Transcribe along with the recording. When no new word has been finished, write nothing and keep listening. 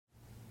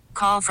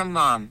Call from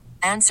mom.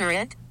 Answer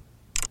it.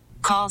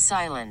 Call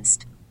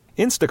silenced.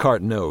 Instacart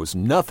knows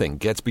nothing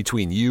gets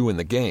between you and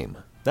the game.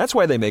 That's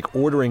why they make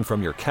ordering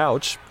from your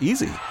couch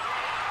easy.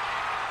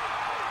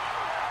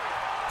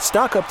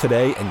 Stock up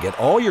today and get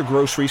all your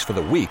groceries for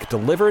the week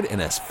delivered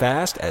in as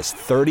fast as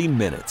 30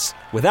 minutes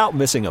without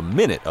missing a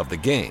minute of the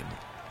game.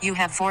 You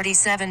have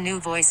 47 new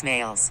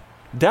voicemails.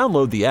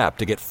 Download the app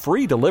to get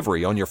free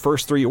delivery on your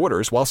first 3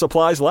 orders while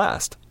supplies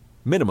last.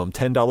 Minimum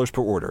 $10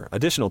 per order.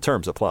 Additional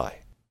terms apply.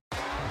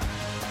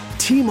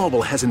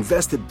 T-Mobile has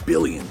invested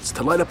billions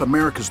to light up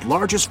America's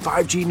largest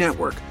 5G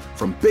network,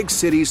 from big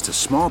cities to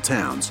small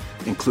towns,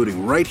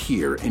 including right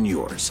here in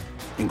yours.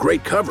 And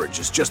great coverage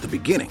is just the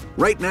beginning.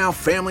 Right now,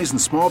 families and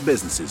small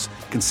businesses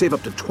can save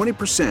up to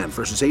 20%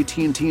 versus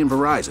AT&T and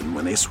Verizon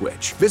when they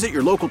switch. Visit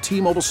your local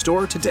T-Mobile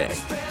store today.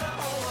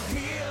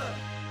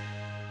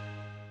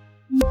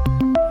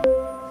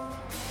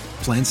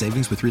 Plan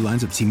savings with 3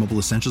 lines of T-Mobile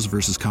Essentials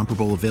versus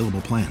comparable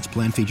available plans.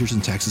 Plan features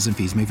and taxes and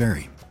fees may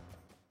vary.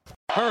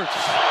 Hurts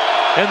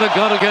in the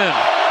gun again.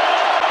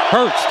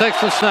 Hurts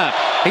takes the snap.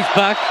 He's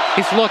back.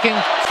 He's looking.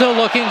 Still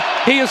looking.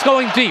 He is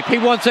going deep. He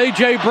wants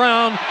A.J.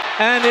 Brown,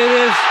 and it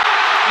is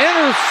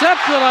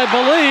intercepted, I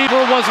believe,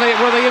 or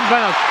were they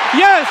inbound?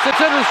 Yes, it's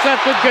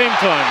intercepted. Game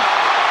time.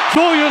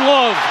 Julian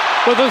Love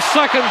with a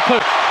second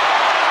pick,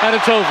 and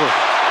it's over.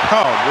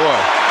 Oh,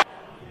 boy.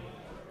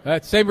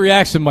 That same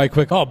reaction, Mike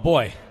Quick. Oh,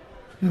 boy.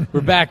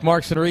 We're back,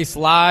 Marks and Reese,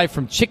 live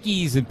from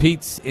Chickies and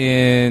Pete's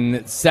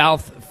in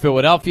South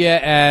Philadelphia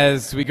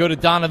as we go to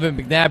Donovan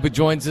McNabb, who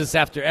joins us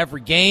after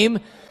every game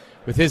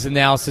with his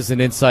analysis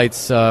and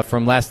insights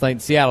from last night in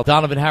Seattle.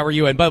 Donovan, how are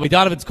you? And by the way,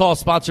 Donovan's call is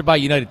sponsored by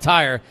United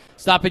Tire.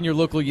 Stop in your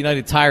local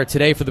United Tire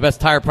today for the best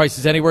tire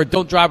prices anywhere.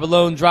 Don't drive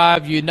alone,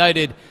 drive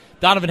United.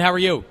 Donovan, how are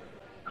you?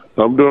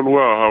 I'm doing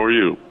well. How are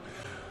you?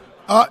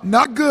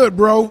 Not good,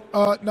 bro.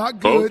 Not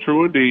good. Oh,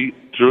 true indeed.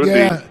 True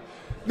indeed.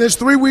 There's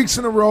 3 weeks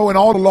in a row, and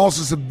all the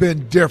losses have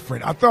been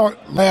different. I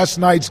thought last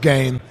night's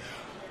game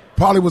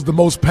probably was the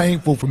most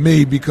painful for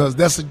me because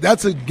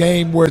that's a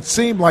game where it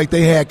seemed like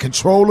they had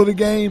control of the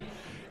game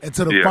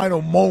until the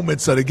final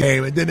moments of the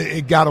game, and then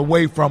it got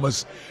away from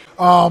us.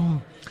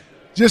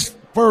 Just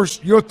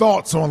first, your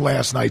thoughts on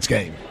last night's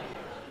game?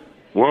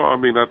 Well, I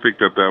mean, I think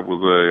that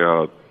was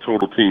a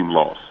total team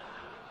loss.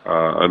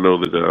 I know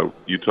that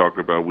you talked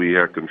about we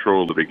had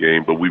control of the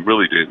game, but we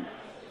really didn't.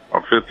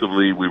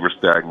 Offensively, we were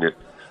stagnant.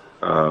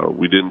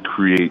 We didn't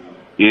create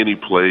any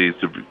plays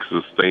to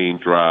sustain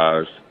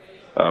drives.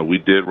 We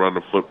did run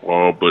the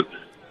football, but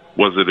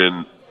was it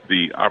in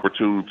the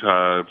opportune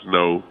times?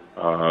 No.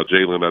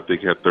 Jalen, I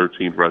think, had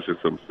 13 rushes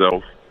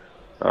himself.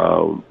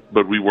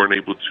 But we weren't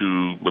able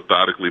to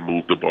methodically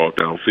move the ball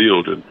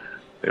downfield.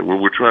 And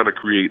when we're trying to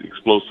create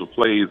explosive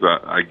plays,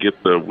 I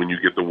get when you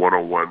get the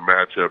one-on-one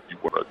matchup, you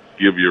want to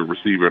give your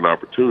receiver an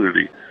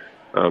opportunity.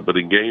 But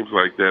in games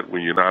like that,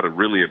 when you're not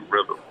really in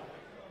rhythm,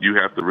 you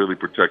have to really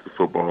protect the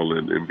football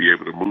and be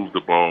able to move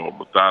the ball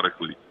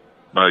methodically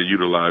by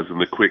utilizing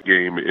the quick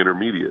game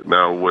intermediate.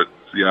 Now, what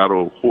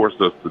Seattle forced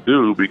us to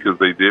do, because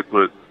they did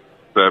put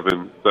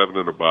seven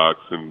in the box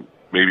and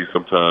maybe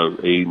sometimes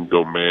 8 and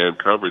go man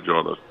coverage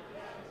on us,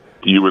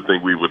 you would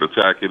think we would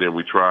attack it, and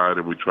we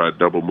tried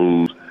double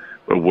moves,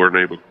 but weren't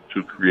able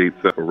to create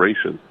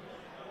separation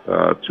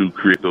to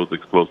create those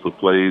explosive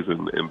plays,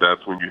 and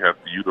that's when you have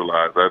to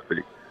utilize, I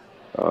think,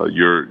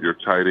 your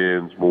tight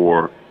ends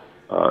more,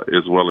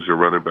 as well as your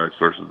running backs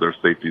versus their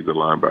safeties and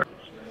linebackers.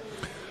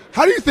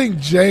 How do you think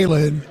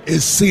Jalen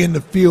is seeing the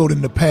field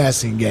in the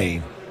passing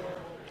game?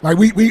 Like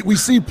we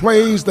see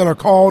plays that are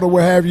called or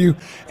what have you,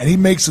 and he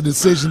makes a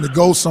decision to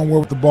go somewhere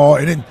with the ball,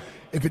 and then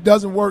if it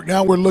doesn't work,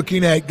 now we're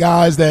looking at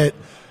guys that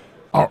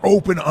are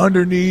open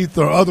underneath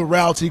or other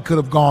routes he could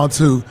have gone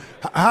to.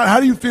 How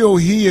do you feel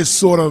he is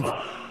sort of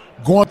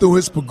going through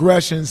his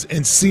progressions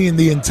and seeing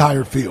the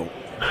entire field?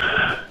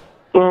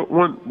 Well,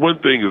 one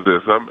thing is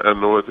this. I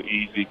know it's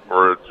easy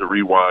to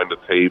rewind the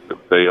tape and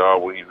say, oh,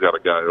 well, he's got a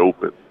guy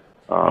open.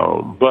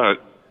 But,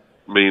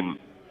 I mean,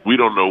 we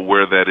don't know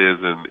where that is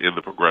in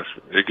the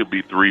progression. It could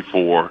be 3,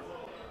 4.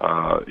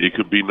 It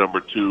could be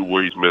number 2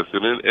 where he's missing.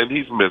 And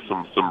he's missed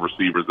some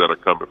receivers that are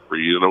coming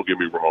free. And don't get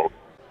me wrong.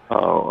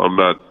 I'm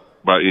not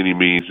by any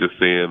means just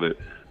saying that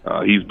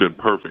he's been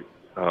perfect.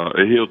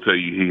 And he'll tell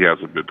you he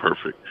hasn't been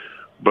perfect.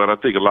 But I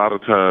think a lot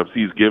of times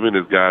he's given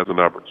his guys an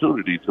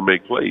opportunity to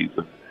make plays.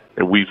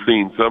 And we've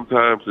seen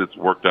sometimes it's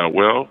worked out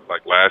well,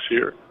 like last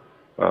year.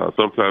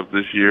 Sometimes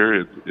this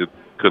year it's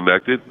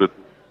connected, but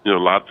a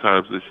lot of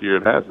times this year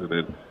it hasn't.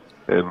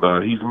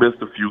 And he's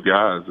missed a few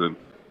guys. And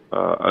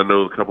I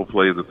know a couple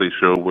plays that they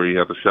showed where he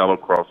had the shallow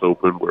cross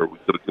open where we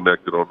could have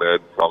connected on that.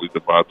 And probably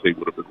Devontae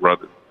would have been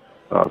running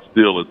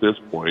still at this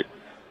point.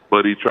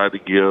 But he tried to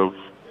give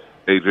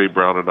A.J.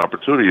 Brown an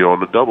opportunity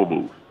on the double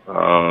move.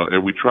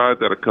 And we tried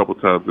that a couple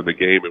times in the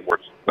game and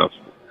weren't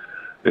successful.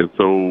 And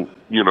so,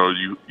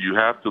 you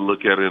have to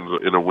look at it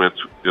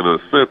in a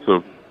sense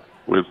of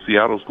when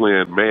Seattle's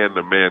playing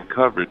man-to-man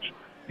coverage,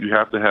 you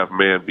have to have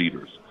man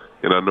beaters.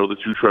 And I know that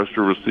you trust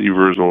your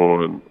receivers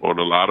on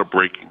a lot of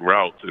breaking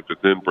routes, if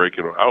it's in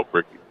breaking or out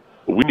breaking.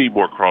 But we need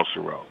more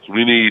crossing routes.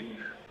 We need,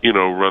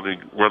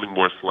 running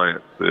more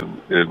slants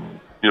and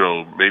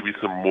maybe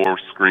some more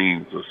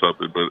screens or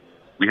something. But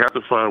we have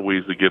to find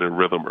ways to get in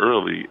rhythm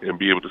early and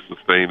be able to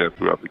sustain that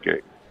throughout the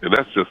game. And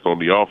that's just on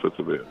the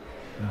offensive end.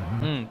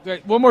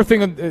 One more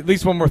thing, at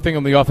least one more thing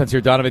on the offense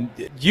here, Donovan.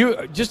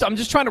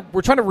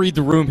 We're trying to read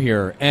the room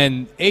here,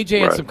 and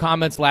AJ had some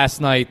comments last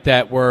night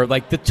that were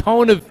like the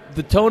tone of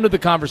the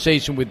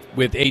conversation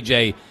with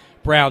AJ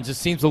Brown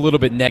just seems a little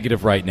bit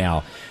negative right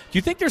now. Do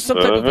you think there's some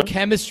type of a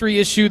chemistry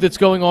issue that's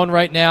going on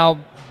right now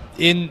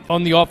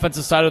on the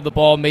offensive side of the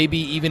ball, maybe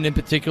even in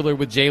particular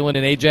with Jalen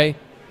and AJ?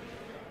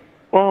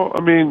 Well,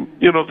 I mean,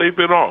 they've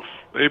been off.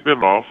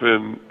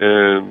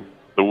 And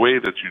the way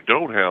that you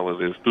don't handle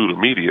it is through the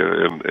media,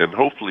 and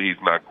hopefully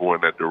he's not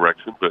going that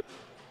direction. But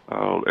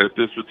at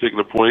this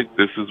particular point,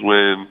 this is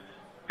when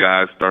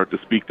guys start to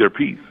speak their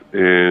piece.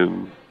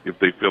 And if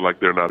they feel like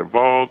they're not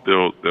involved,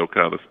 they'll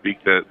kind of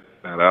speak that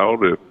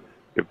out.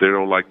 If they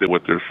don't like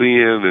what they're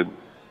seeing, and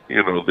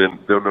then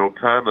they'll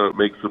kind of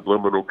make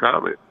subliminal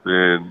comments.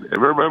 And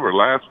remember,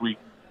 last week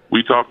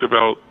we talked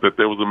about that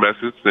there was a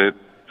message sent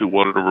to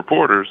one of the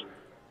reporters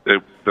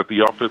that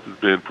the offense has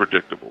been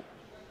predictable.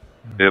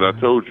 And I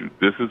told you,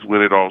 this is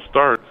when it all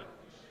starts,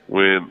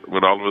 when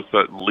all of a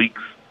sudden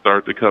leaks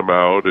start to come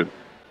out and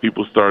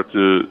people start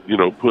to,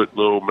 put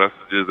little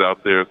messages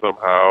out there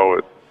somehow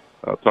and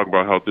talk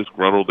about how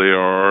disgruntled they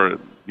are. And,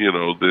 then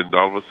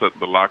all of a sudden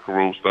the locker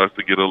room starts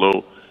to get a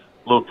little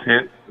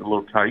tense, a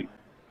little tight.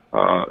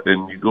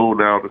 And you go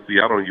now to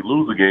Seattle and you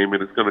lose a game,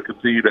 and it's going to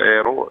continue to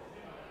add on.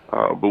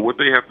 But what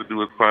they have to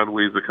do is find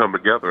ways to come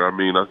together. I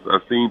mean,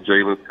 I've seen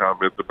Jalen's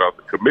comments about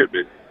the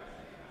commitment.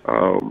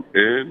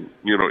 And,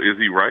 is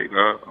he right?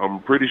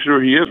 I'm pretty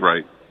sure he is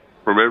right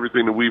from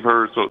everything that we've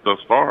heard thus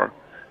far.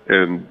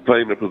 And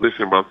playing the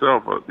position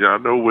myself, I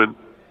know when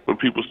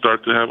people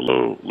start to have a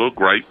little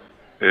gripe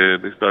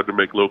and they start to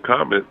make little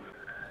comments,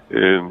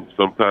 and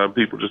sometimes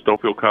people just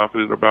don't feel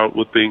confident about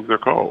what things are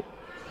called.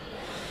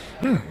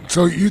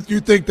 So you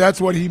think that's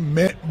what he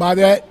meant by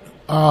that?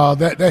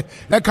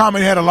 That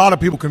comment had a lot of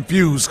people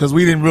confused because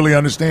we didn't really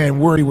understand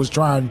where he was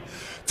trying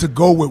to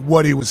go with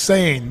what he was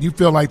saying. You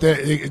feel like that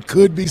it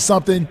could be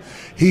something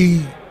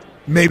he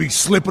maybe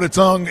slip of the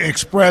tongue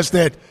expressed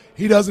that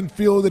he doesn't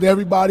feel that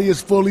everybody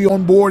is fully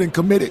on board and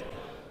committed?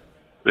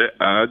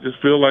 I just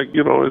feel like,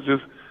 it's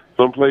just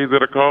some plays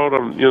that are called,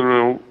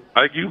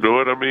 like you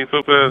know it. I mean,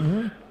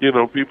 sometimes,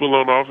 people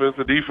on offense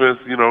and defense,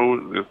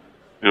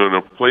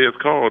 the play is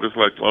called, it's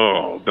like,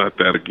 oh, not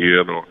that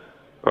again, or,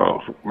 oh,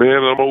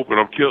 man, I'm open,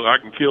 I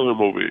can kill him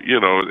over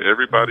here.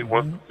 Everybody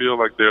wants to feel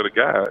like they're the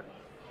guy,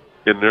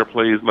 and their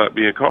play is not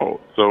being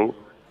called. So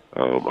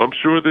I'm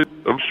sure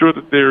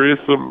that there is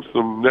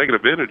some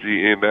negative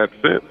energy in that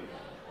sense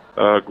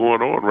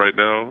going on right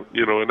now,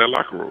 in that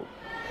locker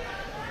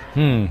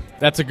room.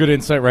 That's a good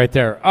insight right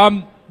there.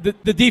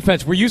 The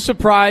defense, were you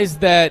surprised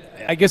that,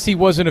 I guess he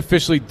wasn't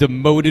officially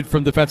demoted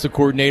from defensive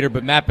coordinator,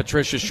 but Matt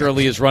Patricia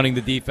surely is running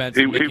the defense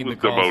and making the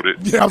calls?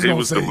 Demoted. Yeah, I was going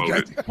to say.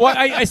 Demoted. Well,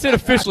 I said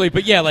officially,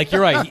 but yeah, like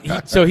you're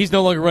right. So he's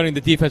no longer running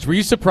the defense. Were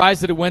you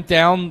surprised that it went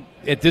down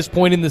at this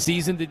point in the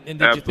season, and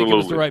did you think it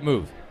was the right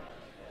move?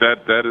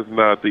 That is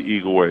not the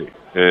Eagle way.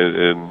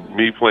 And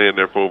me playing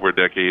there for over a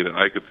decade,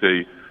 I could tell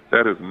you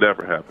that has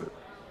never happened.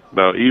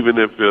 Now, even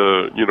if,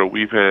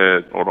 we've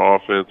had on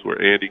offense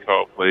where Andy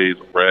called plays,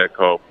 Brad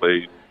called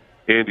plays,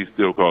 Andy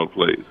still called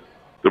plays.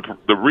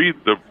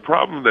 The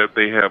problem that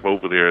they have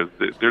over there is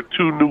that they're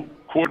two new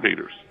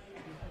coordinators.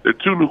 They're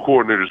two new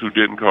coordinators who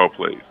didn't call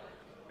plays.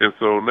 And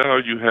so now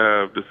you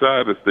have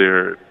decided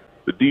there,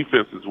 the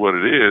defense is what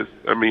it is.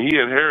 I mean, he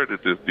inherited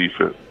this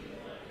defense.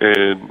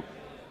 And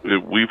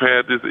we've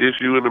had this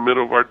issue in the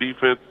middle of our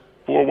defense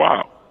for a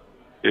while.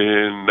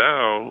 And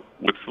now,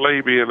 with Slay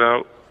being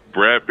out,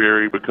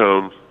 Bradbury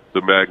becomes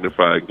the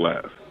magnifying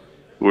glass,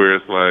 where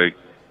it's like,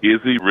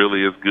 is he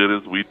really as good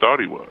as we thought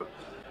he was?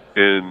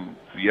 And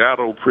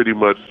Seattle pretty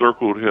much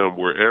circled him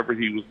wherever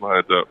he was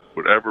lined up,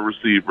 whatever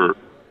receiver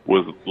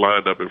was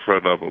lined up in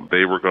front of him,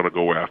 they were going to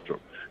go after him.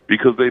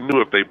 Because they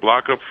knew if they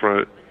block up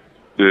front,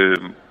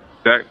 then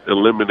that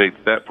eliminates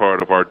that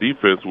part of our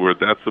defense where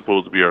that's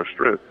supposed to be our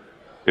strength.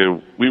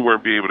 And we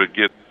weren't being able to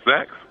get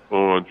sacks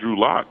on Drew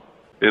Lock,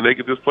 and they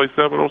could just play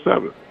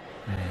 7-on-7.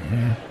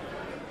 Mm-hmm.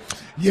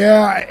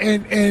 Yeah,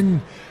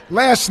 and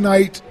last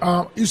night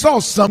you saw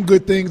some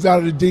good things out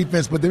of the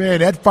defense, but man,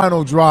 that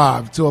final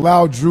drive to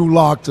allow Drew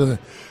Lock to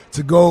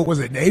go, was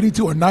it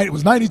 82 or 90? It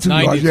was 92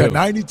 yards. Yeah,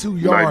 92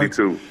 yards.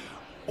 92.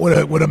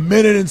 With a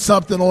minute and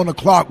something on the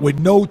clock with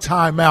no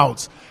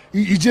timeouts.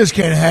 You just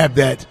can't have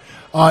that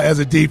as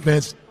a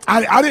defense.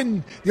 I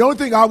didn't. The only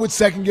thing I would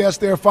second guess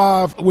there,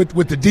 Five,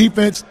 with the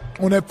defense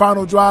on that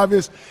final drive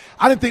is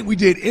I didn't think we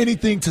did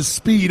anything to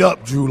speed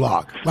up Drew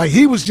Lock. Like,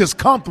 he was just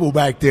comfortable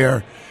back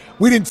there.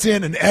 We didn't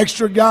send an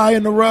extra guy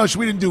in the rush.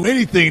 We didn't do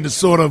anything to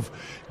sort of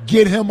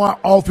get him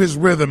off his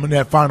rhythm in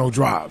that final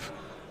drive.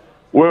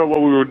 Well,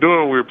 what we were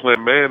doing, we were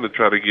playing man to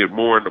try to get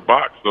more in the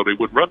box so they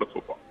wouldn't run the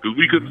football because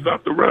we couldn't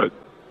stop the run.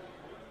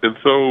 And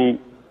so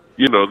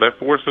that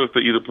forces us to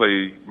either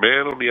play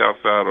man on the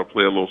outside or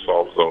play a little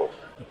soft zone.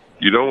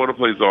 You don't want to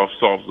play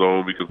soft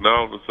zone because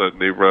now all of a sudden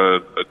they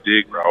run a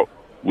dig route,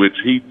 which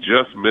he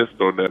just missed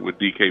on that with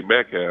DK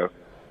Metcalf,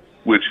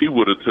 which he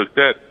would have took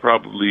that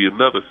probably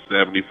another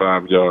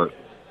 75 yards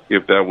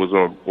if that was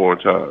on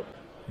time.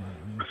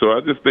 So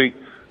I just think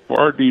for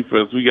our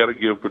defense, we got to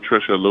give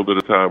Patricia a little bit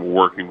of time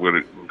working with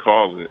it and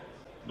calling it.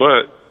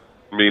 But,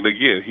 I mean,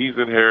 again, he's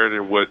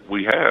inherited what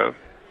we have,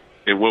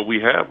 and what we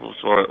have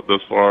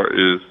thus far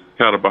is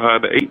kind of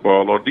behind the eight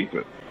ball on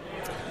defense.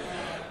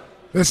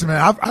 Listen,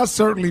 man, I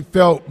certainly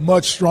felt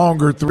much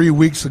stronger 3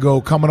 weeks ago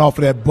coming off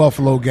of that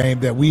Buffalo game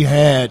that we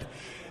had,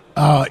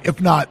 if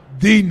not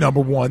the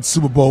number one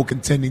Super Bowl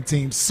contending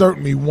team,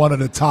 certainly one of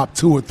the top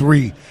 2 or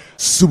 3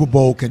 Super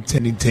Bowl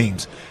contending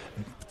teams.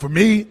 For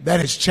me, that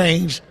has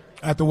changed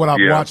after what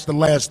I've watched the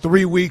last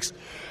 3 weeks.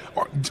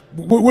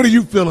 What are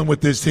you feeling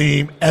with this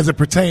team as it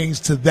pertains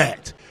to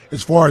that,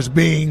 as far as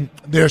being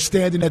they're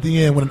standing at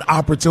the end with an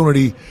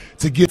opportunity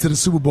to get to the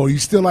Super Bowl? You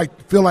still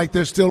feel like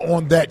they're still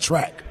on that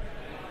track?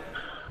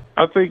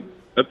 I think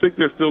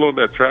they're still on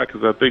that track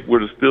because I think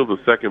we're still the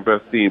second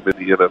best team in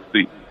the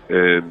NFC.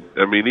 And,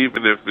 I mean,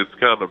 even if it's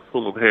kind of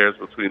pulling hairs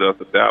between us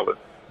and Dallas,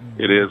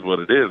 it is what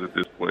it is at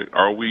this point.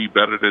 Are we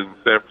better than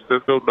San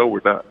Francisco? No,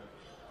 we're not.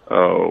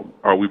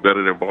 Are we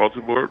better than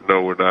Baltimore?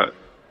 No, we're not.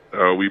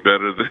 Are we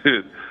better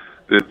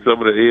than some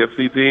of the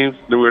AFC teams?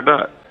 No, we're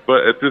not.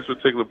 But at this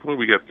particular point,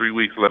 we got 3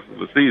 weeks left in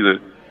the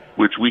season,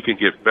 which we can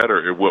get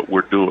better at what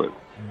we're doing.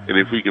 And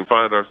if we can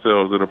find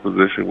ourselves in a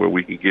position where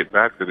we can get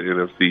back to the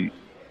NFC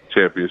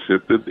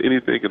Championship, then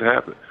anything can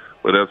happen.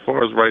 But as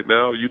far as right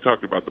now, you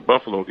talked about the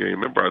Buffalo game.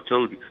 Remember, I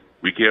told you,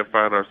 we can't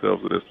find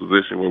ourselves in this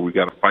position where we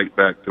got to fight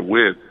back to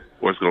win,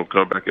 or it's going to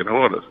come back and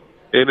haunt us.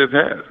 And it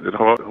has. It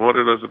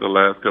haunted us in the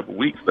last couple of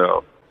weeks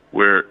now,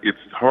 where it's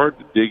hard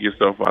to dig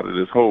yourself out of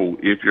this hole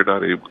if you're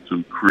not able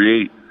to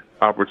create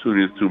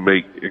opportunities to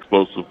make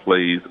explosive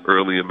plays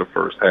early in the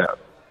first half.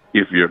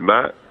 If you're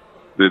not,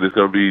 then it's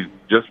going to be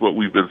just what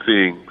we've been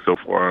seeing so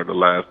far in the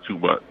last 2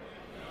 months.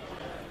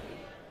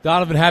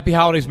 Donovan, happy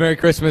holidays, Merry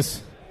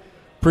Christmas.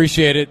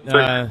 Appreciate it.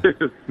 Same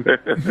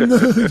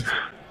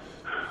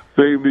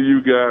to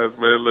you guys,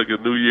 man. Look, a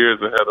new year's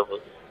ahead of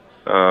us.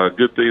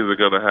 Good things are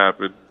going to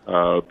happen.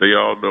 They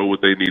all know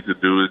what they need to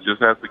do. It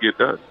just has to get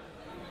done.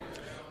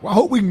 Well, I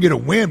hope we can get a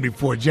win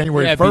before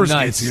January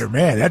 1st gets here,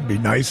 man. That'd be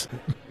nice.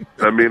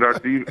 I mean,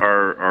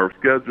 our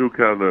schedule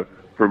kind of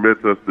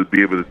permits us to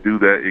be able to do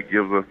that. It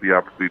gives us the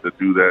opportunity to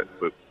do that,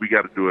 but we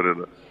got to do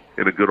it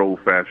in a good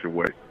old-fashioned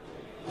way.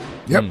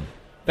 Yep.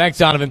 Thanks,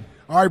 Donovan.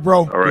 All right, bro.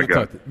 All right,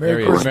 guys.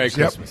 Merry Christmas. Merry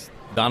Christmas.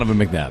 Yep. Donovan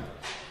McNabb.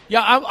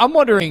 Yeah, I'm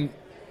wondering,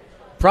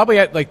 probably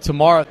at like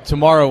tomorrow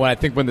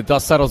when the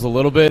dust settles a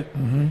little bit,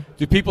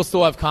 do people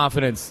still have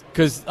confidence?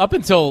 Because up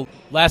until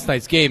last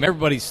night's game,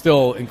 everybody's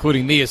still,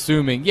 including me,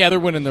 assuming, they're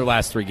winning their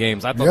last 3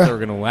 games. I thought they were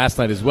going to win last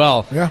night as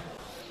well. Yeah.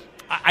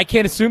 I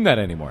can't assume that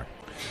anymore.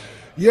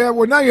 Yeah,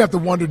 well, now you have to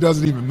wonder,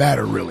 does it even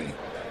matter, really?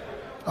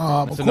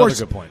 That's another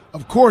good point.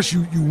 Of course,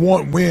 you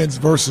want wins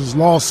versus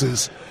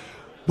losses,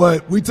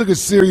 but we took a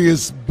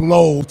serious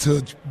blow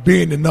to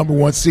being the number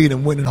 1 seed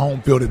and winning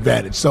home field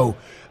advantage. So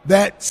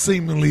that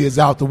seemingly is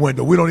out the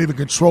window. We don't even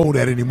control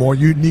that anymore.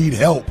 You need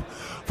help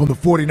from the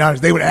 49ers.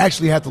 They would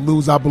actually have to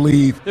lose, I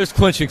believe. There's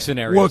clinching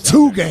scenarios. Well,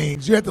 2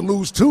 games. You have to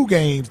lose 2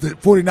 games, the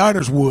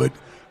 49ers would,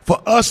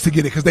 for us to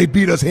get it because they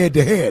beat us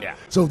head-to-head. Yeah.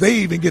 So they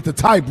even get the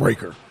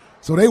tiebreaker.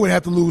 So they would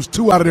have to lose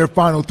 2 out of their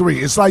final 3.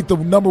 It's like the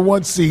number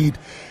 1 seed.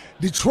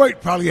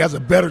 Detroit probably has a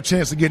better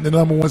chance of getting the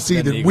number 1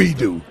 seed than we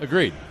do.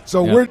 Agreed.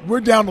 So we're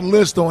down the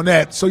list on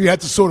that. So you have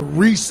to sort of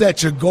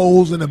reset your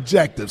goals and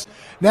objectives.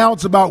 Now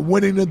it's about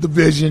winning the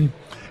division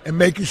and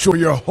making sure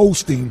you're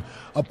hosting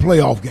a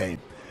playoff game.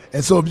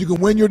 And so if you can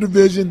win your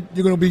division,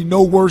 you're going to be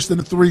no worse than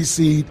the 3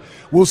 seed.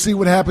 We'll see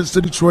what happens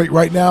to Detroit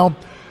right now.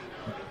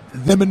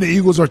 Them and the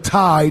Eagles are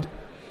tied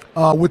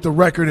with the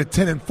record at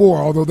 10-4,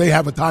 although they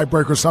have a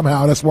tiebreaker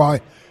somehow. That's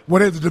why. Well,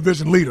 they're the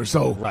division leader,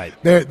 so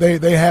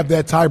they have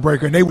that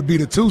tiebreaker, and they would be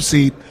the 2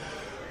 seed.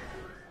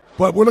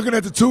 But we're looking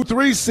at the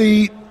 2-3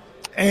 seed,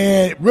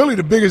 and really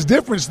the biggest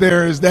difference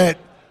there is that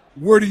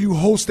where do you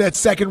host that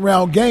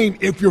second-round game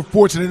if you're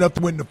fortunate enough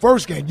to win the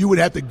first game? You would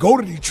have to go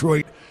to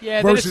Detroit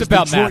versus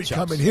about Detroit matchups.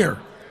 coming here.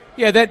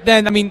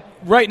 Yeah,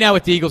 right now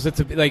with the Eagles, it's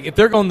like if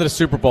they're going to the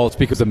Super Bowl, it's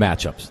because of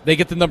matchups. They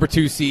get the number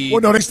 2 seed.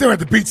 Well, no, they still have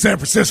to beat San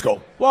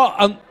Francisco.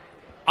 Well,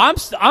 I'm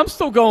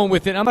still going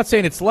with it. I'm not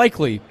saying it's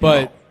likely,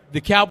 but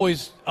the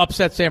Cowboys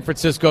upset San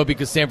Francisco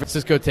because San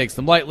Francisco takes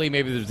them lightly.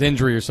 Maybe there's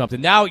injury or something.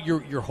 Now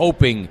you're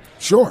hoping.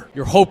 Sure.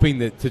 You're hoping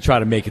to try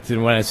to make it to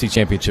the NFC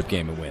Championship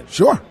game and win.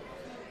 Sure.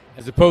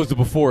 As opposed to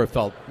before, it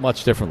felt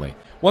much differently.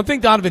 One thing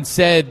Donovan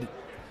said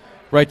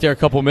right there a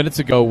couple of minutes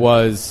ago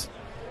was,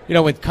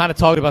 when kind of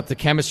talking about the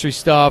chemistry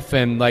stuff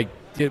and like,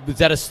 was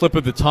that a slip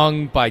of the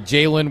tongue by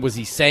Jalen? Was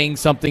he saying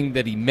something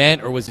that he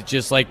meant, or was it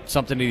just like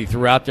something that he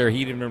threw out there?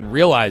 He didn't even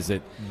realize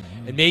it.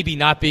 And maybe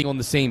not being on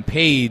the same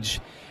page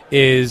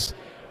is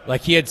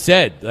like he had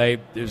said, like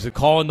there's a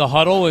call in the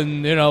huddle,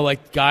 and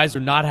like guys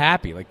are not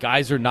happy. Like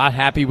guys are not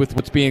happy with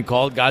what's being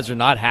called. Guys are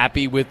not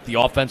happy with the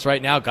offense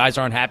right now. Guys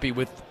aren't happy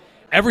with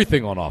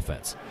everything on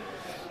offense.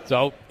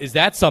 So is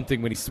that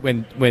something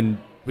when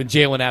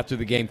Jalen after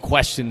the game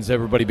questions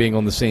everybody being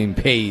on the same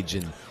page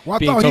and I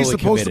being thought totally he's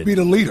supposed to be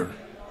the leader.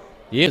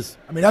 He is.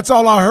 I mean, that's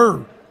all I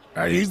heard.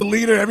 He's the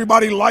leader.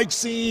 Everybody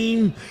likes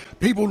him.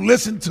 People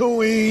listen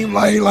to him.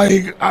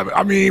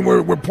 I mean,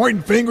 we're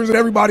pointing fingers at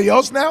everybody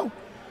else now.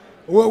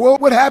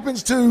 What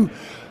happens to?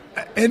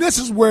 And this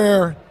is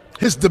where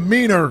his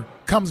demeanor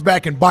comes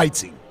back and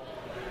bites him.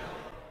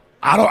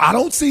 I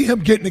don't see him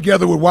getting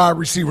together with wide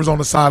receivers on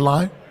the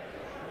sideline.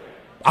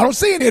 I don't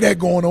see any of that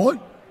going on.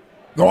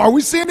 No, are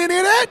we seeing any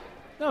of that?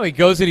 No, he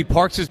goes and he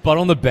parks his butt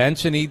on the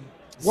bench and he.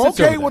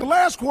 The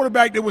last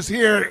quarterback that was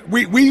here,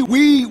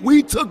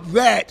 we took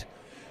that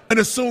and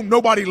assumed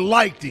nobody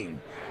liked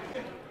him,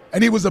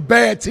 and he was a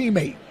bad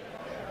teammate,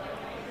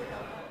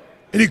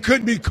 and he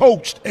couldn't be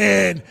coached,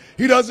 and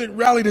he doesn't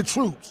rally the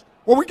troops.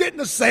 Well, we're getting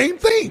the same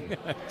thing.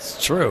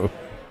 It's true.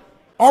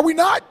 Are we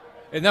not?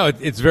 No,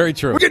 it's very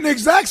true. We're getting the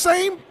exact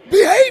same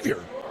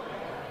behavior.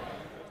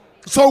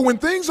 So when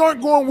things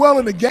aren't going well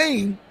in the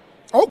game,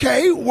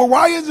 okay, well,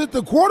 why isn't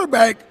the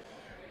quarterback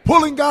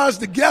pulling guys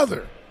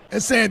together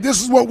and saying,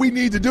 this is what we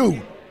need to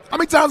do? How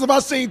many times have I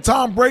seen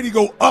Tom Brady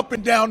go up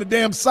and down the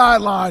damn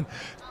sideline,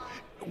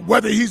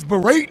 whether he's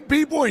berating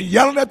people and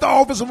yelling at the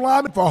offensive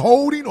lineman for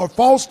holding or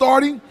false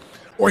starting,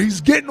 or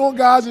he's getting on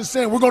guys and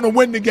saying, we're going to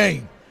win the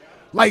game.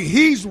 Like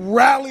he's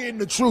rallying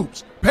the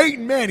troops.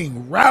 Peyton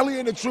Manning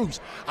rallying the troops.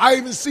 I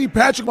even see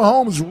Patrick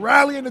Mahomes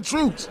rallying the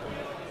troops.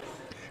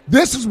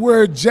 This is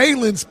where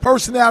Jalen's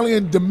personality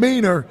and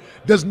demeanor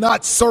does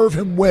not serve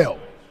him well.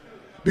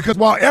 Because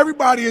while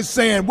everybody is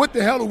saying, what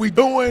the hell are we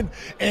doing,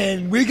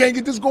 and we can't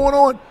get this going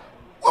on,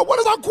 well, what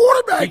is our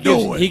quarterback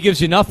doing? He gives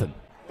you nothing.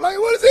 Like,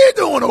 what is he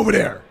doing over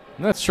there?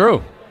 That's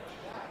true.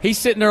 He's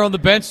sitting there on the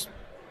bench.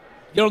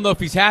 You don't know if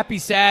he's happy,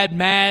 sad,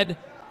 mad.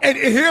 And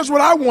here's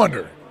what I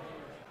wonder.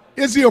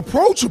 Is he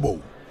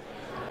approachable?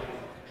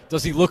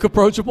 Does he look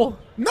approachable?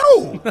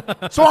 No.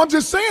 So I'm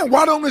just saying,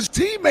 why don't his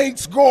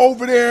teammates go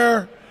over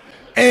there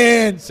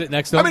and sit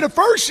next to him? I mean, the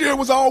first year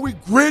was always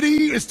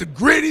gritty. It's the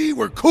gritty.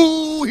 We're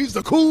cool. He's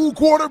the cool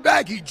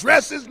quarterback. He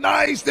dresses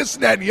nice, this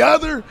and that and the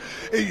other.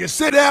 And you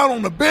sit down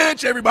on the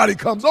bench. Everybody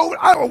comes over.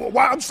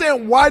 I'm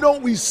saying, why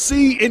don't we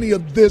see any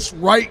of this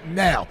right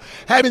now?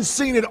 Haven't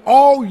seen it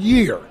all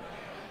year.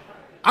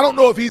 I don't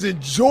know if he's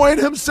enjoying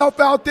himself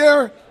out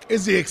there.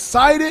 Is he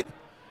excited?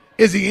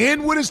 Is he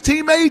in with his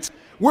teammates?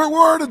 Where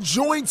are the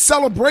joint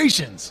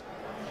celebrations?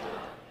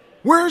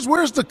 Where's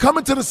the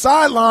coming to the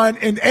sideline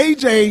and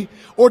AJ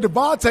or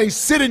Devontae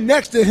sitting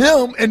next to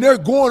him and they're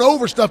going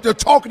over stuff, they're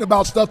talking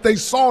about stuff they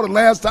saw the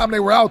last time they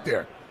were out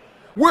there?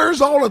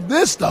 Where's all of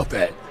this stuff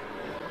at?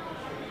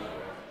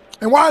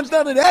 And why does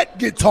none of that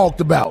get talked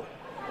about?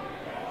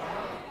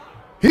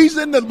 He is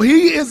in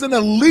a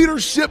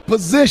leadership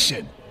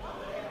position.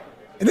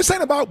 And this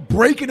ain't about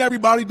breaking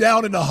everybody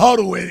down in the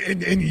huddle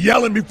and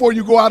yelling before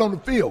you go out on the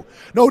field.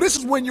 No, this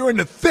is when you're in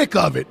the thick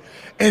of it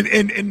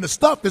and the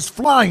stuff is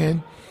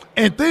flying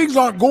and things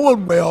aren't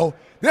going well.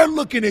 They're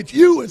looking at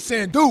you and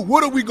saying, dude,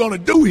 what are we going to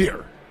do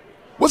here?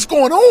 What's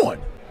going on?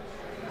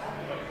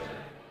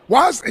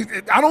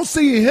 I don't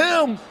see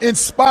him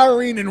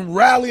inspiring and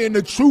rallying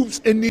the troops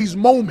in these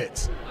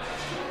moments.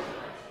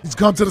 He's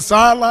come to the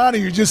sideline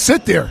and you just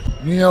sit there.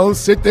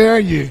 Sit there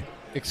and you –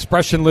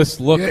 expressionless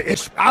look. Yeah,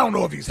 I don't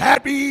know if he's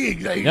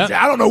happy.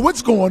 I don't know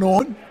what's going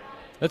on.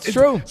 That's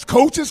true. His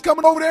coaches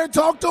coming over there and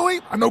talk to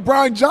him. I know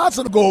Brian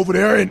Johnson will go over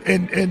there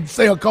and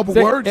say a couple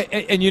words.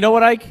 And you know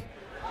what, Ike?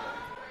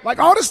 Like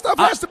all this stuff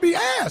has to be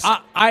asked.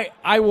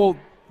 I will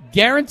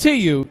guarantee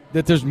you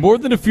that there's more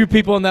than a few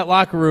people in that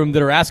locker room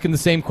that are asking the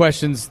same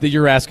questions that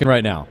you're asking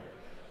right now.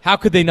 How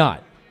could they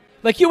not?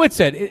 Like you had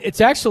said,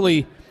 it's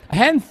actually, I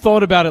hadn't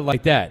thought about it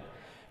like that.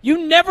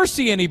 You never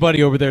see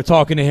anybody over there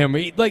talking to him.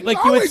 Like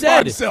you had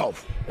said.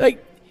 Himself.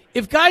 Like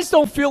if guys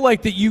don't feel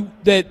like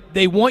that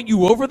they want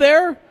you over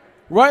there,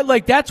 right?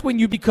 Like that's when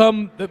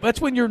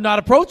you're not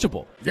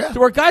approachable. Yeah. So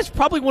where guys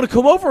probably want to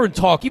come over and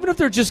talk, even if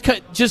they're just.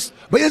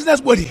 But isn't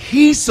that what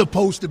he's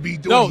supposed to be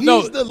doing?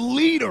 He's the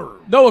leader.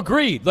 No,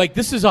 agreed. Like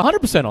this is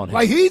 100% on him.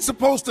 Like he's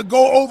supposed to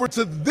go over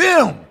to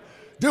them.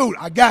 Dude,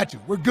 I got you.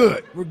 We're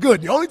good. We're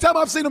good. The only time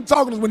I've seen him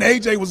talking is when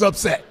AJ was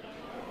upset.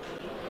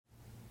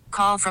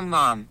 Call from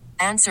mom.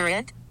 Answer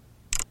it.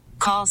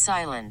 Call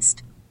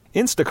silenced.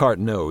 Instacart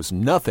knows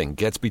nothing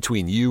gets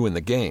between you and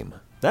the game.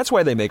 That's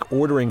why they make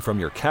ordering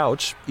from your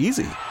couch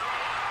easy.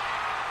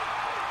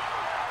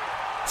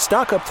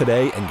 Stock up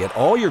today and get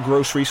all your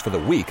groceries for the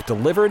week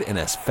delivered in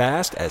as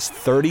fast as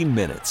 30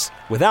 minutes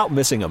without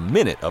missing a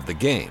minute of the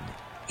game.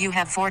 You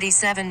have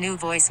 47 new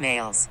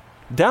voicemails.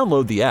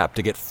 Download the app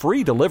to get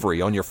free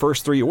delivery on your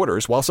first 3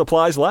 orders while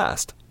supplies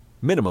last.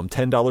 Minimum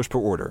 $10 per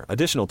order.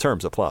 Additional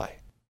terms apply.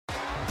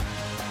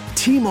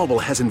 T-Mobile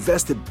has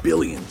invested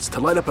billions to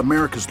light up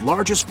America's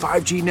largest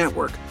 5G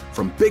network,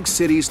 from big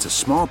cities to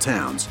small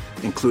towns,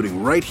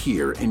 including right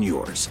here in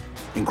yours.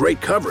 And great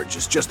coverage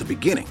is just the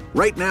beginning.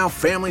 Right now,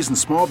 families and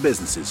small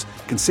businesses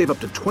can save up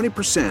to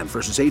 20%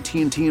 versus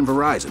AT&T and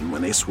Verizon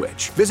when they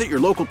switch. Visit your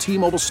local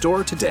T-Mobile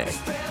store today.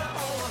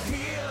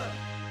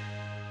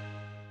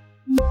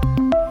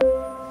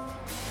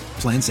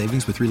 Plan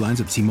savings with 3 lines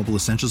of T-Mobile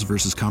Essentials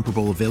versus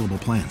comparable available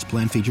plans.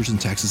 Plan features and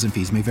taxes and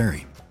fees may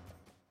vary.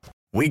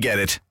 We get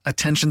it.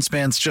 Attention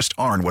spans just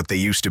aren't what they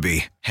used to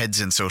be. Heads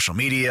in social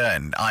media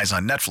and eyes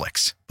on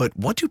Netflix. But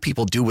what do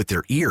people do with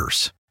their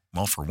ears?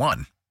 Well, for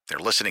one, they're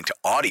listening to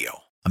audio.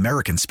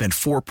 Americans spend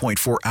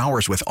 4.4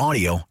 hours with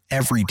audio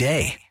every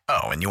day.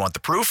 Oh, and you want the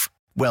proof?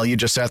 Well, you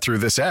just sat through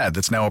this ad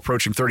that's now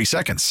approaching 30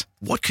 seconds.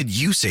 What could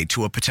you say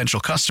to a potential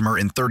customer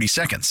in 30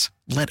 seconds?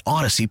 Let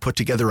Odyssey put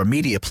together a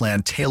media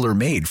plan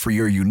tailor-made for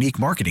your unique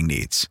marketing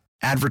needs.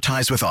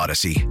 Advertise with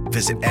Odyssey.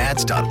 Visit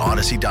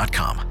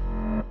ads.odyssey.com.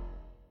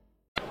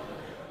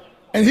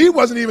 And he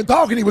wasn't even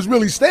talking. He was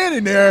really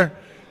standing there.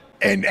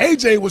 And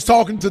AJ was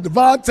talking to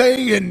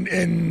Devontae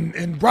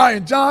and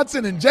Brian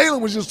Johnson. And Jalen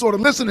was just sort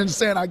of listening and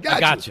saying, I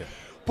got you.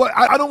 But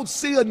I don't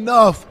see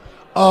enough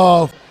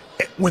of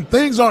when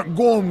things aren't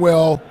going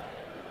well,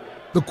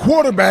 the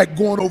quarterback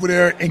going over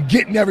there and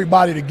getting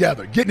everybody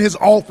together, getting his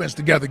offense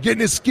together, getting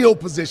his skill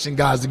position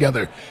guys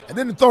together. And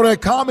then to throw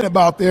that comment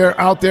out there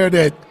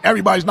that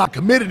everybody's not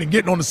committed and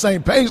getting on the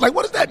same page. Like,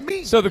 what does that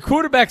mean? So the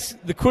quarterback's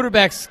kind of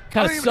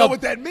I don't even know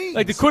what that means.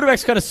 Like the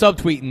quarterback's kind of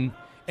subtweeting,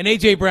 and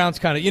AJ Brown's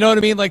kind of, you know what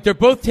I mean? Like they're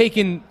both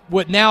taking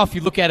what now, if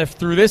you look at it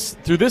through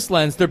this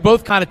lens, they're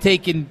both kind of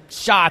taking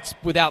shots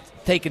without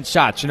taking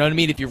shots. You know what I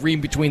mean? If you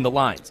read between the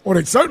lines. Well,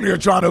 they certainly are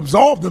trying to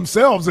absolve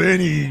themselves of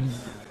any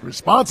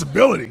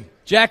responsibility.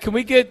 Jack, can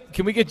we get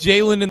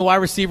Jalen in the wide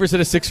receivers at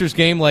a Sixers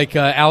game like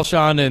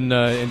Alshon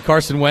and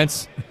Carson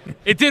Wentz?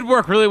 It did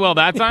work really well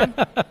that time,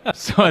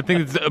 so I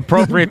think it's an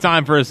appropriate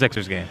time for a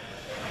Sixers game.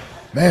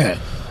 Man,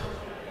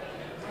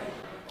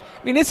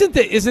 I mean, isn't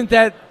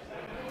that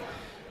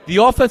the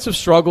offensive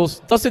struggles?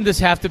 Doesn't this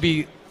have to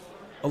be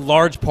a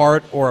large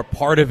part or a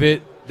part of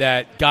it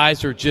that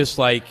guys are just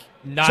like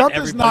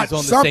everybody's on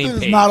the same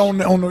page?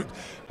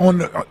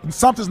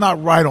 Something's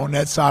not right on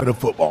that side of the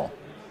football.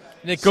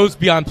 And it goes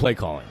beyond play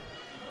calling.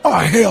 Oh,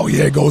 hell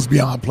yeah, it goes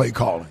beyond play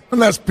calling.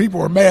 Unless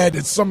people are mad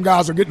that some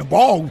guys are getting the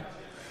ball,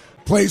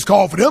 plays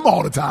called for them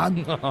all the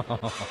time.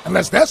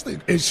 Unless that's the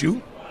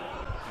issue.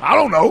 I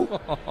don't know.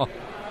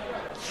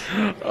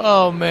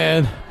 Oh,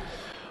 man.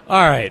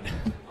 All right.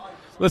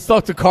 Let's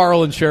talk to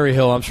Carl in Cherry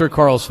Hill. I'm sure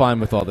Carl's fine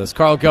with all this.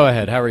 Carl, go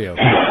ahead. How are you?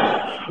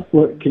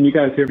 Well, can you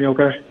guys hear me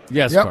okay?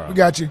 Yes, yep, Carl. We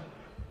got you.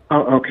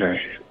 Oh,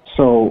 okay.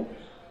 So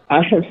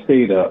I have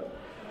stayed up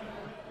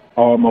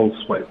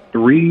almost,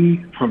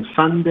 3 from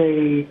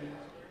Sunday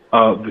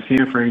of the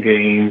San Fran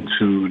game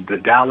to the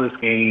Dallas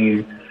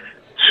game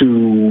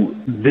to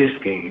this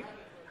game.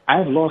 I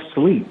have lost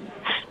sleep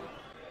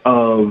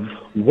of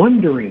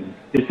wondering,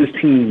 is this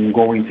team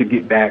going to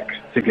get back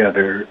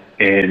together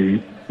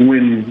and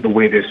win the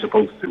way they're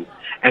supposed to,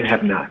 and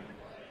have not.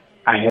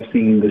 I have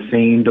seen the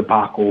same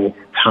debacle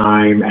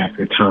time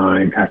after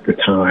time after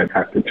time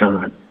after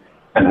time.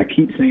 And I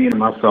keep saying to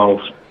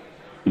myself,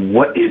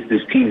 what is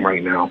this team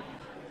right now?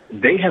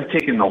 They have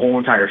taken the whole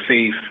entire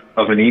faith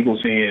of an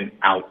Eagles fan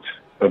out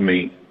of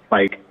me.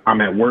 Like,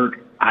 I'm at work.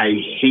 I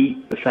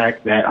hate the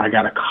fact that I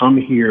got to come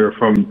here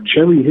from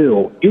Cherry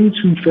Hill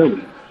into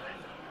Philly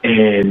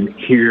and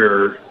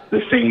hear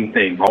the same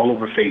thing all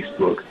over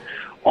Facebook,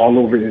 all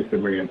over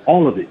Instagram,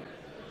 all of it.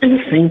 And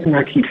the same thing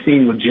I keep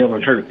seeing with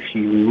Jalen Hurts.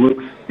 He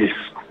looks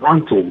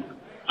disgruntled.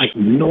 Like,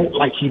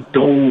 he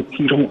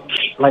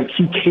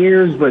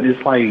cares, but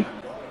it's like,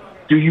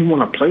 do you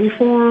want to play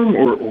for him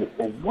or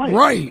what?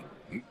 Right.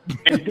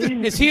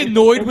 Is he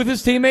annoyed with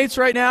his teammates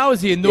right now? Is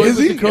he annoyed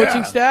with the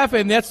coaching staff?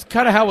 And that's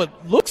kind of how it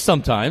looks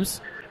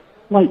sometimes.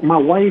 Like, my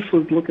wife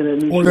was looking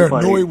at me. Or they're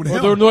annoyed with him.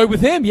 Or they're annoyed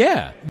with him,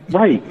 yeah.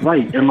 Right.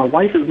 And my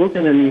wife is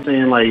looking at me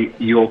saying, like,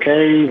 you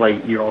okay?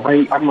 Like, you all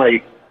right? I'm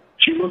like,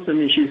 she looks at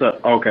me, she's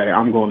like, okay,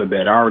 I'm going to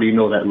bed. I already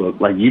know that look.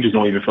 Like, you just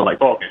don't even feel like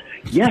talking.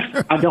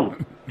 Yes, I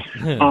don't.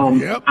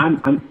 Yep.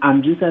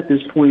 I'm just at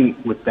this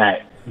point with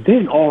that.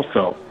 Then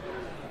also,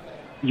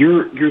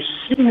 you're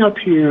sitting up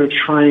here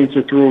trying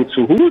to throw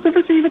to who was the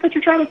receiver that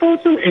you're trying to throw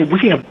to, and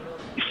we have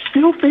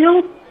still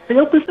failed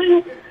this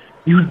thing.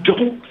 You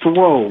don't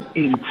throw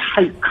in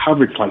tight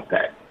coverage like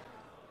that.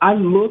 I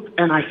looked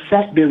and I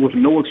sat there with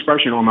no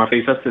expression on my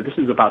face. I said, this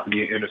is about to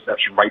be an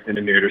interception right then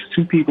and there. There's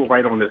 2 people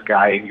right on this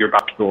guy, and you're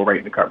about to throw right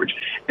into coverage.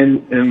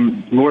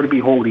 And Lord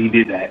behold, he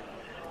did that.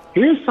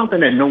 Here's something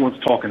that no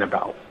one's talking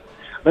about.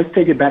 Let's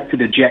take it back to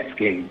the Jets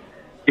game.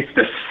 It's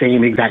the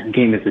same exact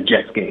game as the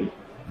Jets game,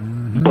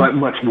 but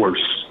much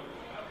worse.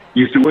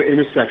 You threw an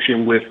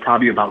interception with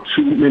probably about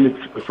 2 minutes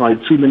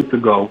to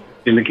go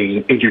in the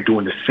game, and you're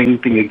doing the same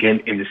thing again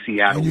in the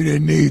Seattle. And you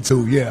didn't need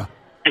to, yeah.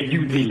 And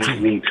you did not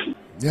need to.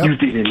 Yep. You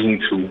didn't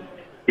need to.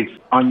 It's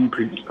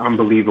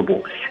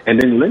unbelievable. And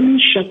then let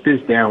me shut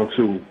this down,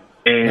 too.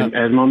 And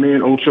as my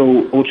man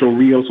Ocho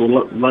Rios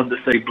would love to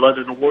say, blood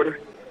in the water.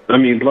 I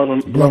mean, blood on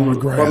the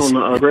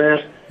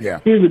grass. Yeah.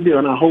 Here's the deal,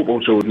 and I hope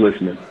Ocho is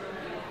listening.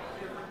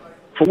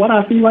 for what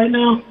I see right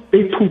now,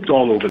 they pooped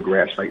all over the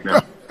grass right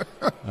now.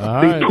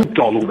 They pooped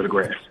all over the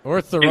grass. Or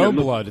it's their own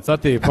blood. It's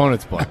not the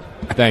opponent's blood.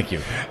 Thank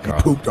you, Carl.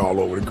 They pooped all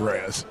over the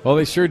grass. Well,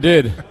 they sure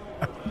did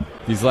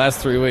these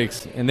last 3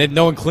 weeks. And then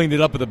no one cleaned it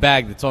up with a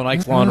bag that's on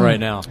Ike's lawn right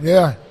now.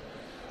 Yeah.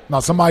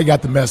 Now, somebody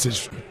got the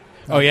message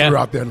threw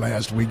out there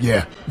last week.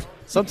 Yeah.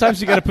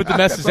 Sometimes you got to put the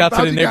message out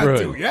to the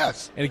neighborhood.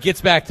 Yes. And it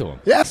gets back to them.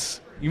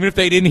 Yes. Even if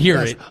they didn't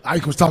hear it.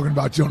 Ike was talking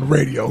about you on the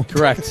radio.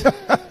 Correct.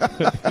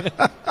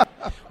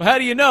 Well, how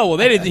do you know? Well,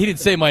 he didn't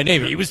say my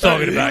name. He was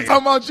talking about you. He was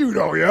talking about you,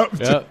 though,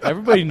 Yep.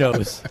 Everybody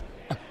knows.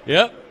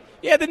 Yep.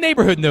 Yeah, the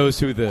neighborhood knows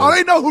who the... Oh,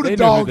 they know who the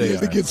dog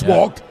is that gets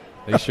walked.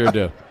 They sure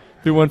do.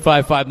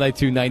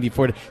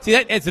 315-592-94. See,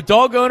 that as a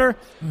dog owner,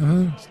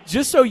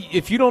 just so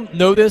if you don't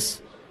know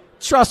this,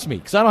 trust me,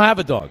 because I don't have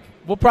a dog.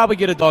 We'll probably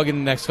get a dog in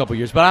the next couple of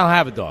years, but I don't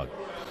have a dog.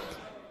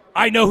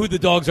 I know who the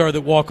dogs are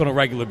that walk on a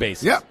regular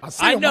basis. Yep, I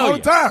see them all the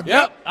time.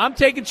 Yep, I'm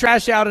taking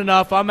trash out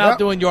enough. I'm out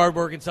doing yard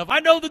work and stuff. I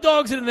know the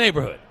dogs in the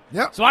neighborhood.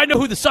 Yep. So I know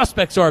who the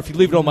suspects are if you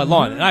leave it on my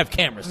lawn, and I have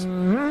cameras.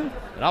 And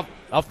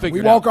I'll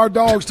figure it out. We walk our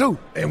dogs, too,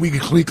 and we can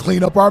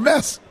clean up our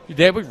mess.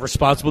 You're a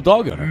responsible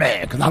dog owner.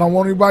 Man, because I don't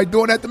want anybody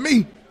doing that to me.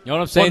 You know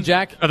what I'm saying,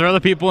 Jack? Are there other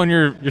people in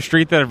your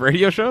street that have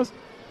radio shows?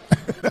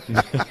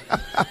 No.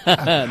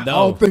 I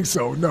don't think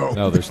so, no.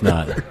 No, there's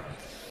not.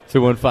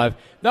 215.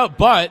 No,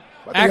 but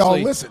they actually, all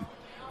listen.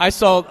 I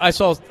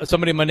saw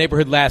somebody in my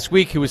neighborhood last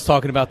week who was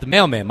talking about the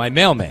mailman, my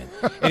mailman.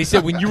 And he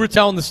said, when you were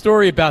telling the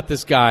story about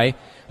this guy,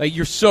 like,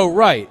 you're so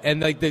right.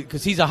 And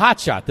because he's a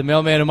hotshot. The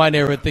mailman in my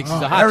neighborhood thinks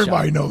he's a hotshot.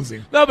 Everybody knows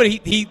him. No, but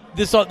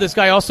this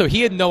guy also,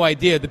 he had no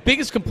idea. The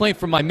biggest complaint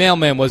from my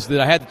mailman was that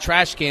I had the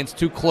trash cans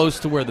too close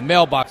to where the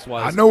mailbox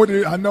was. I know what it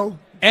is. I know.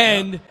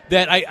 And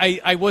that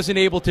I wasn't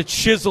able to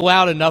chisel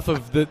out enough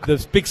of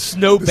the big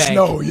snow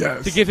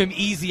bank to give him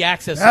easy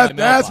access to my mailbox.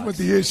 That's what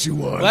the issue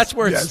was. Well, that's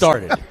where it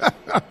started.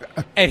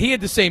 And he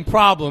had the same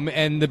problem,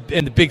 and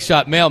the big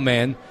shot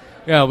mailman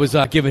was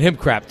giving him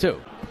crap too.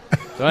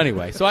 So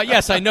anyway,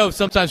 yes, I know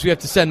sometimes we have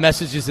to send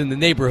messages in the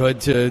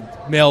neighborhood to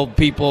mail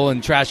people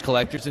and trash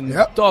collectors and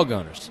dog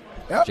owners.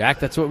 Yep. Jack,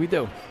 that's what we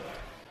do. All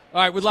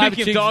right, we're live.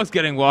 Speaking of dogs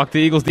getting walked, the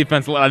Eagles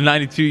defense allowed a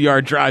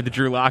 92-yard drive to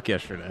Drew Lock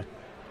yesterday.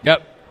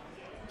 Yep.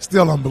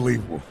 Still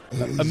unbelievable.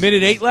 A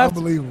minute 8 left?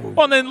 Unbelievable.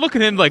 Well, and then look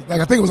at him like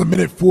I think it was a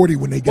minute 40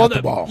 when they got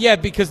the ball. Yeah,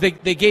 because they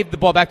gave the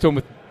ball back to him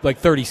with like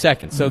 30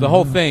 seconds. So the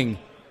whole thing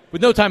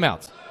with no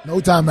timeouts. No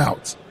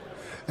timeouts.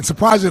 And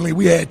surprisingly,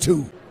 we had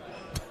 2.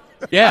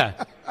 Yeah.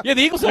 Yeah,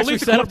 the Eagles actually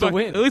set up to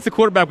win. At least the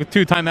quarterback with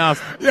 2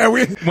 timeouts. Yeah, we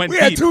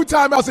had 2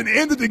 timeouts and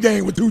ended the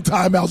game with 2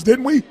 timeouts,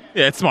 didn't we?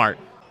 Yeah, it's smart.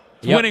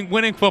 Yep.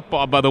 Winning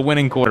football by the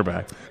winning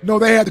quarterback. No,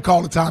 they had to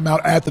call the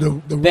timeout after the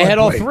run They had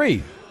play. all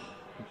 3.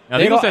 Now,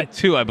 the Eagles had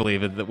 2, I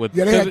believe.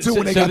 They had 2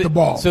 when they got the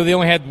ball. So they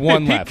only had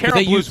 1 left. Pete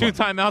Carroll blew 2 timeouts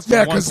for 1 play.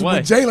 Yeah, because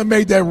when Jalen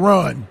made that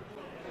run,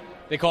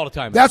 they called a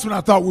timeout. That's when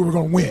I thought we were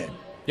going to win.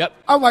 Yep.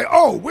 I'm like,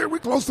 we're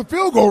close to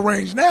field goal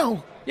range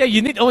now. Yeah,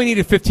 you only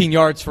needed 15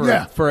 yards for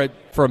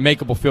a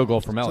makeable field goal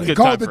from Elliott. So they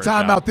called the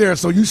timeout there,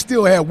 so you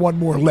still had 1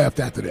 more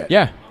left after that.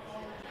 Yeah.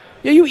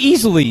 Yeah, you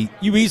easily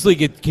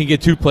can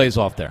get 2 plays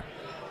off there.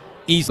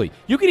 Easily.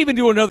 You can even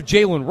do another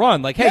Jalen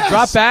run. Like, hey,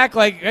 drop back,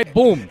 like, hey,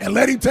 boom. And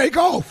let him take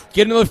off.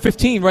 Get another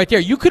 15 right there.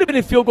 You could have been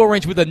in field goal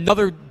range with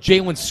another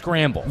Jalen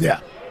scramble. Yeah.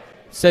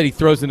 Said he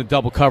throws into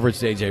double coverage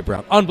to A.J.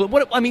 Brown.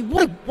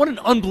 What an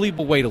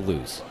unbelievable way to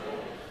lose.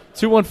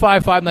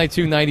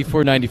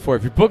 215-592-9494.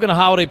 If you're booking a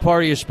holiday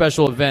party or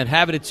special event,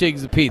 have it at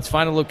Chigs and Pete's.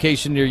 Find a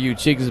location near you,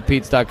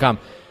 chigsandpete's.com.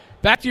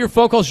 Back to your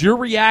phone calls, your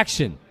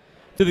reaction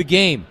to the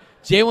game.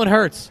 Jalen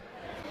Hurts,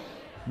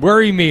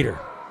 worry meter.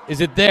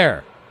 Is it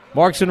there?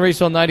 Marks and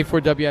Reese on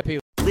 94 WIP.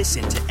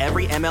 Listen to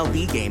every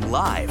MLB game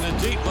live. In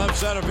the deep left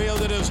center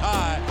field, it is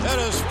high, it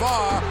is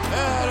far,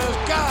 it is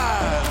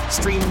gone.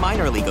 Stream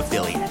minor league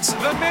affiliates.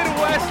 The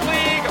Midwest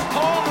League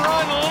home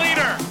run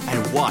leader.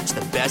 And watch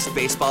the best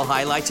baseball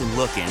highlights and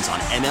look-ins on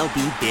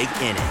MLB Big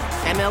Inning.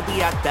 MLB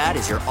At Bat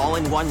is your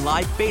all-in-one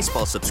live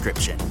baseball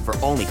subscription for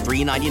only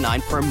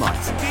 $3.99 per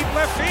month. Deep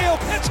left field,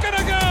 it's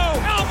gonna go.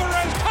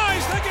 Alvarez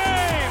ties the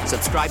game.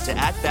 Subscribe to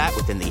At Bat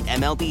within the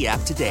MLB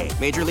app today.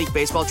 Major League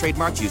Baseball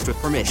trademarks used with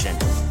permission.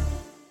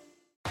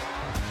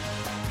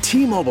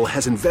 T-Mobile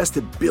has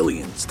invested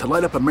billions to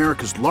light up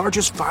America's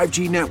largest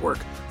 5G network,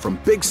 from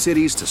big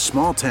cities to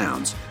small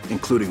towns,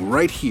 including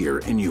right here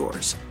in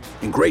yours.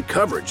 And great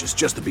coverage is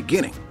just the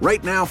beginning.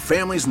 Right now,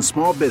 families and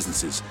small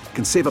businesses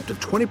can save up to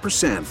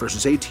 20%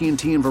 versus AT&T and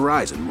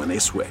Verizon when they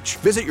switch.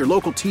 Visit your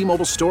local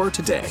T-Mobile store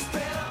today.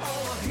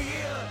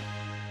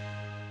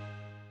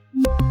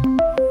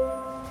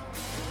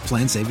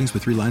 Plan savings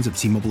with 3 lines of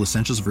T-Mobile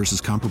Essentials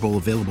versus comparable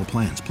available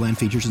plans. Plan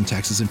features and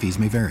taxes and fees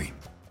may vary.